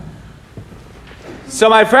So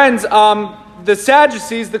my friends, the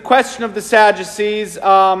Sadducees, the question of the Sadducees,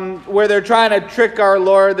 where they're trying to trick our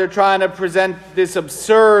Lord, they're trying to present this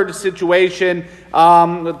absurd situation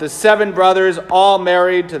with the 7 brothers all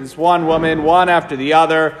married to this one woman, one after the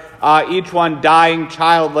other, each one dying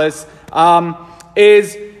childless,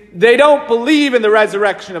 is they don't believe in the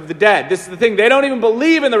resurrection of the dead. This is the thing. They don't even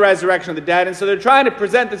believe in the resurrection of the dead, and so they're trying to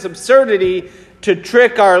present this absurdity to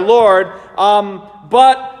trick our Lord.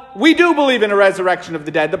 But we do believe in a resurrection of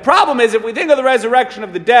the dead. The problem is, if we think of the resurrection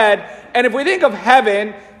of the dead, and if we think of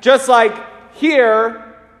heaven just like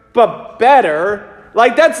here, but better,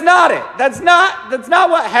 like that's not it. That's not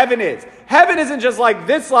what heaven is. Heaven isn't just like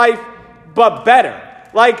this life, but better.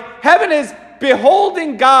 Like heaven is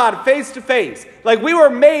beholding God face to face. Like we were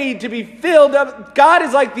made to be filled up. God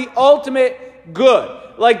is like the ultimate good.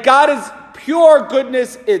 Like God is pure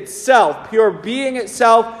goodness itself, pure being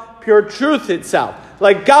itself, pure truth itself.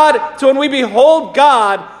 Like God, so when we behold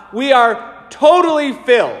God, we are totally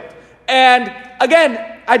filled. And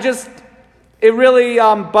again, it really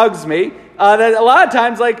bugs me that a lot of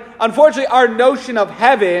times, like, unfortunately, our notion of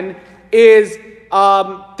heaven is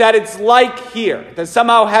that it's like here. That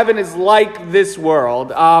somehow heaven is like this world,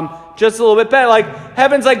 just a little bit better. Like,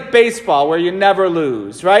 heaven's like baseball, where you never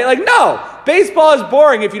lose, right? Like, no, baseball is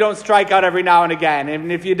boring if you don't strike out every now and again.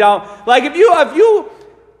 And if you don't, like, if you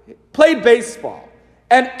played baseball,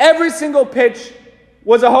 and every single pitch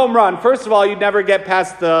was a home run. First of all, you'd never get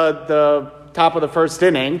past the top of the first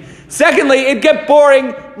inning. Secondly, it'd get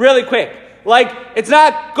boring really quick. Like, it's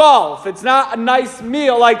not golf. It's not a nice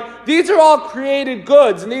meal. Like, these are all created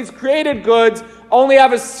goods. And these created goods only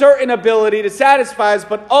have a certain ability to satisfy us,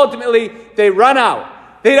 but ultimately, they run out.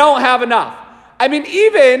 They don't have enough. I mean,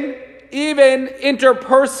 even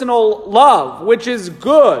interpersonal love, which is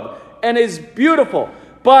good and is beautiful.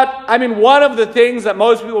 But, I mean, one of the things that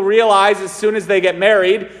most people realize as soon as they get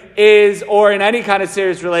married is, or in any kind of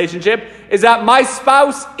serious relationship, is that my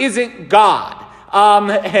spouse isn't God.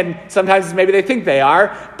 And sometimes maybe they think they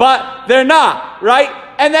are, but they're not, right?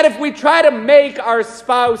 And that if we try to make our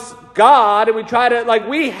spouse God, and we try to, like,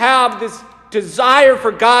 we have this desire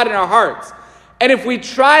for God in our hearts. And if we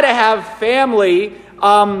try to have family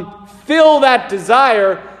fill that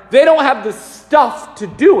desire, they don't have the stuff to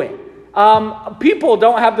do it. People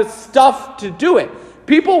don't have the stuff to do it.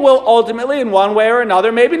 People will ultimately, in one way or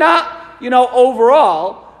another, maybe not,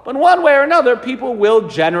 overall, but in one way or another, people will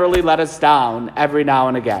generally let us down every now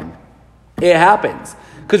and again. It happens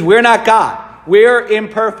because we're not God. We're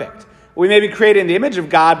imperfect. We may be created in the image of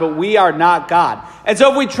God, but we are not God. And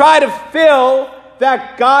so if we try to fill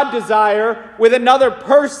that God desire with another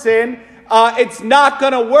person, it's not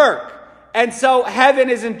going to work. And so heaven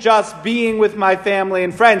isn't just being with my family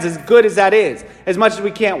and friends, as good as that is, as much as we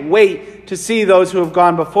can't wait to see those who have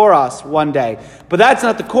gone before us one day. But that's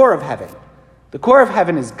not the core of heaven. The core of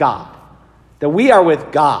heaven is God, that we are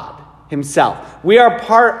with God himself. We are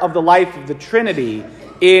part of the life of the Trinity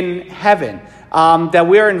in heaven, that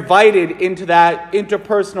we are invited into that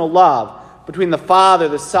interpersonal love between the Father,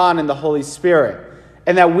 the Son, and the Holy Spirit,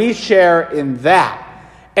 and that we share in that.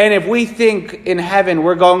 And if we think in heaven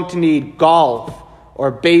we're going to need golf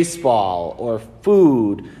or baseball or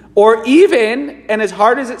food or even, and as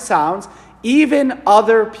hard as it sounds, even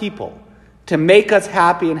other people to make us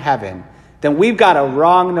happy in heaven, then we've got a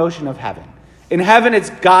wrong notion of heaven. In heaven, it's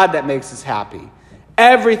God that makes us happy.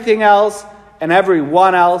 Everything else and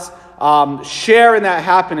everyone else share in that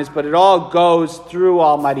happiness, but it all goes through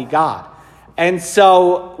Almighty God. And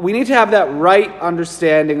so we need to have that right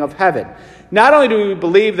understanding of heaven. Not only do we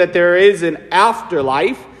believe that there is an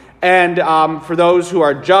afterlife, and for those who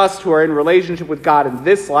are just, who are in relationship with God in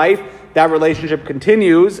this life, that relationship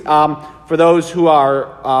continues. For those who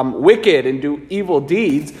are wicked and do evil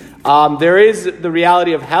deeds, there is the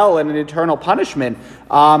reality of hell and an eternal punishment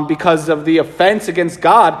because of the offense against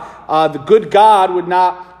God. The good God would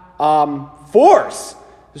not force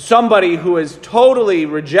somebody who has totally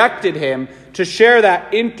rejected him to share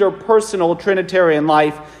that interpersonal Trinitarian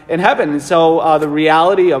life in heaven. And so the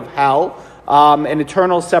reality of hell and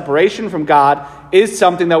eternal separation from God is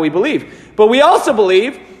something that we believe. But we also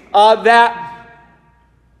believe that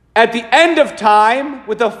at the end of time,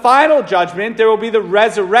 with the final judgment, there will be the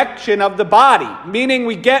resurrection of the body. Meaning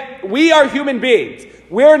we are human beings.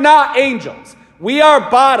 We're not angels. We are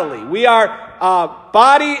bodily. We are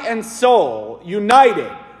body and soul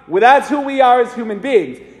united. Well, that's who we are as human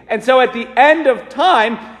beings. And so at the end of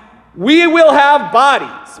time, we will have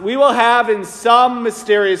bodies. We will have, in some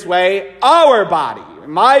mysterious way, our body.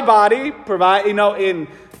 My body, in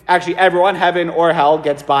actually everyone, heaven or hell,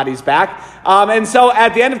 gets bodies back. And so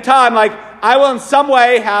at the end of time, I will in some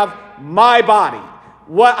way have my body.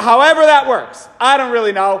 However that works. I don't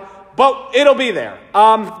really know, but it'll be there.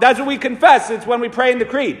 That's what we confess. It's when we pray in the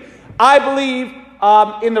creed. I believe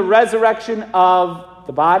in the resurrection of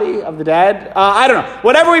the body of the dead. I don't know.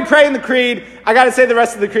 Whatever we pray in the creed, I got to say the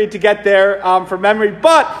rest of the creed to get there from memory,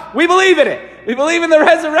 but we believe in it. We believe in the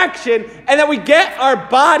resurrection and that we get our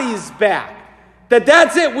bodies back.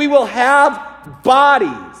 That's it. We will have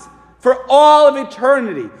bodies for all of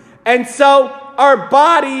eternity. And so our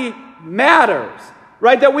body matters,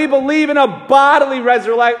 right? That we believe in a bodily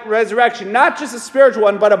resurrection, not just a spiritual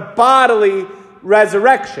one, but a bodily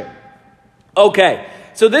resurrection. Okay,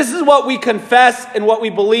 so this is what we confess and what we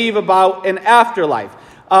believe about an afterlife.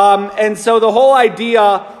 And so the whole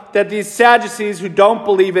idea that these Sadducees who don't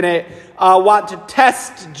believe in it want to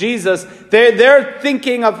test Jesus, they're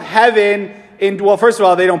thinking of heaven well, first of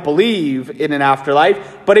all, they don't believe in an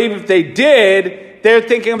afterlife, but even if they did, they're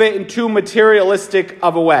thinking of it in too materialistic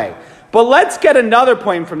of a way. But let's get another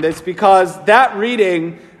point from this, because that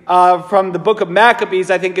reading from the book of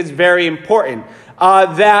Maccabees, I think, is very important.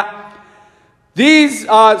 That these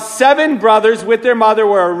 7 brothers with their mother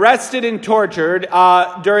were arrested and tortured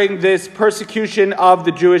during this persecution of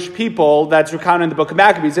the Jewish people that's recounted in the book of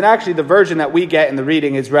Maccabees. And actually, the version that we get in the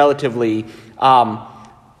reading is relatively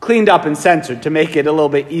cleaned up and censored to make it a little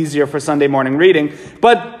bit easier for Sunday morning reading.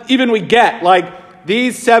 But even we get,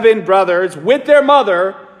 these 7 brothers with their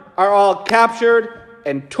mother are all captured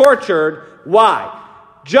and tortured. Why?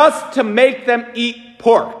 Just to make them eat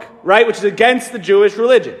pork, right? Which is against the Jewish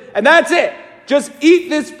religion. And that's it. Just eat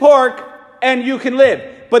this pork and you can live.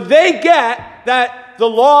 But they get that the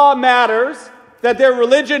law matters, that their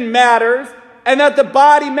religion matters, and that the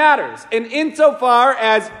body matters. And insofar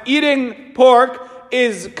as eating pork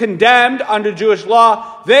is condemned under Jewish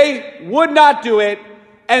law, they would not do it,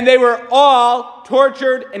 and they were all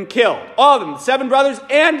tortured and killed. All of them, the 7 brothers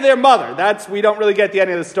and their mother. We don't really get the end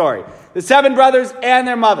of the story. The 7 brothers and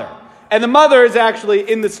their mother. And the mother is actually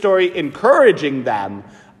in the story encouraging them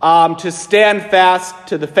to stand fast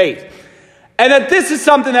to the faith. And that this is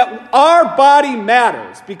something that our body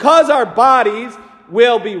matters. Because our bodies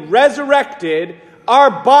will be resurrected,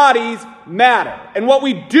 our bodies matter. And what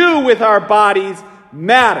we do with our bodies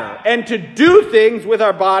matter. And to do things with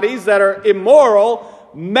our bodies that are immoral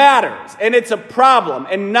matters. And it's a problem.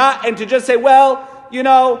 And to just say, well,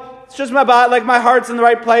 it's just my body, my heart's in the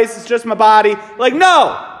right place, it's just my body.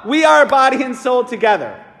 No, we are body and soul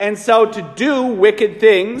together. And so to do wicked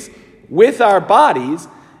things with our bodies,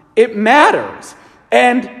 it matters.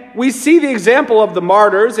 And we see the example of the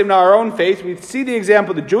martyrs in our own faith. We see the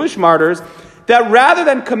example of the Jewish martyrs, that rather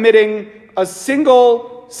than committing a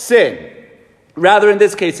single sin, rather in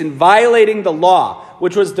this case in violating the law,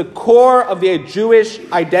 which was the core of the Jewish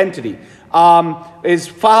identity, is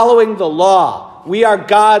following the law. We are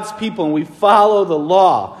God's people and we follow the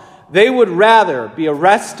law. They would rather be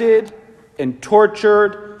arrested and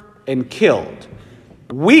tortured and killed.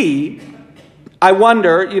 I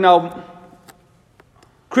wonder,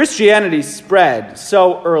 Christianity spread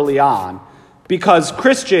so early on because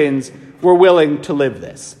Christians were willing to live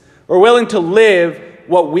this. We're willing to live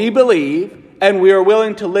what we believe, and we are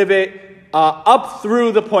willing to live it up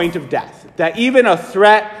through the point of death. That even a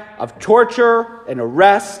threat of torture and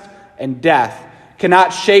arrest and death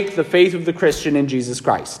cannot shake the faith of the Christian in Jesus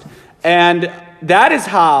Christ. And that is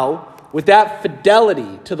how, with that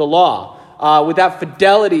fidelity to the law, with that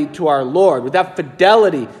fidelity to our Lord, with that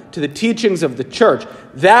fidelity to the teachings of the church,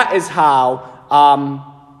 that's how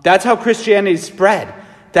Christianity spread.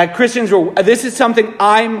 That Christians this is something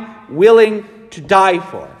I'm willing to die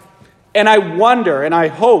for. And I wonder, and I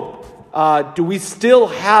hope, do we still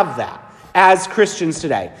have that as Christians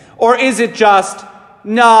today? Or is it just,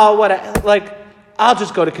 I'll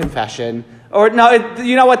just go to confession. Or no,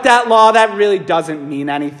 you know what, that law, that really doesn't mean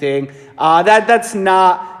anything. That's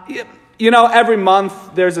not, every month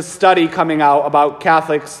there's a study coming out about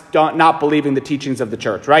Catholics not believing the teachings of the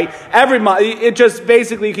church, right? Every month, it just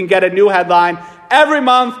basically, you can get a new headline. Every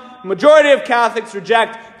month, majority of Catholics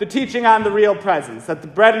reject the teaching on the real presence, that the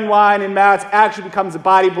bread and wine in Mass actually becomes the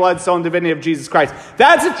body, blood, soul, and divinity of Jesus Christ.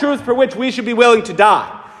 That's a truth for which we should be willing to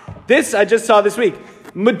die. This, I just saw this week.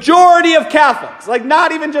 Majority of Catholics,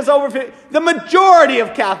 not even just over 50, the majority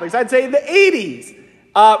of Catholics, I'd say the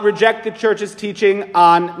 80s, reject the church's teaching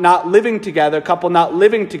on not living together, a couple not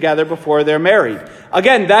living together before they're married.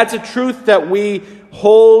 Again, that's a truth that we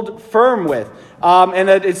hold firm with, and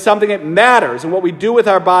that it's something that matters, and what we do with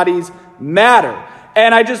our bodies matter.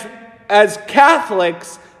 And as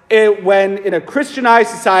Catholics, when in a Christianized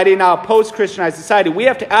society, now a post-Christianized society, we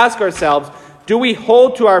have to ask ourselves, do we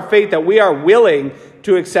hold to our faith that we are willing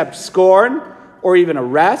to accept scorn, or even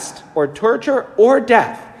arrest or torture or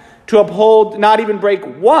death to uphold, not even break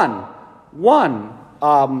one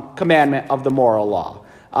commandment of the moral law.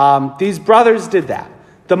 These brothers did that.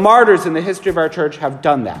 The martyrs in the history of our church have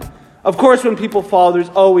done that. Of course, when people fall, there's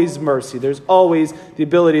always mercy. There's always the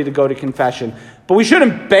ability to go to confession. But we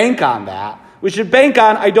shouldn't bank on that. We should bank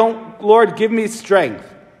on, Lord, give me strength.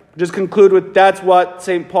 Just conclude with, that's what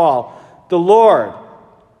St. Paul, the Lord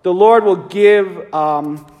will give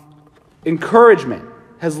encouragement,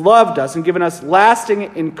 has loved us and given us lasting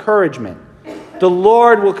encouragement. The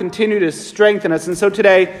Lord will continue to strengthen us. And so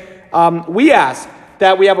today, we ask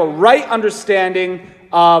that we have a right understanding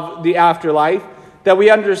of the afterlife, that we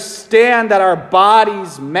understand that our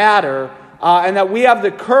bodies matter, and that we have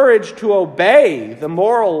the courage to obey the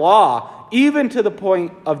moral law, even to the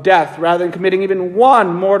point of death, rather than committing even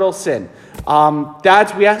one mortal sin.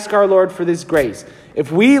 We ask our Lord for this grace.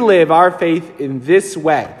 If we live our faith in this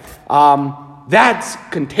way, that's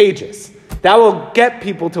contagious. That will get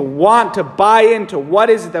people to want to buy into what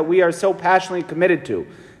is it that we are so passionately committed to,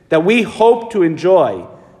 that we hope to enjoy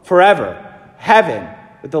forever, heaven,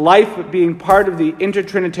 with the life of being part of the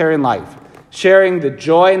intertrinitarian life, sharing the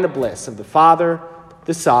joy and the bliss of the Father,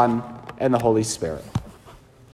 the Son, and the Holy Spirit.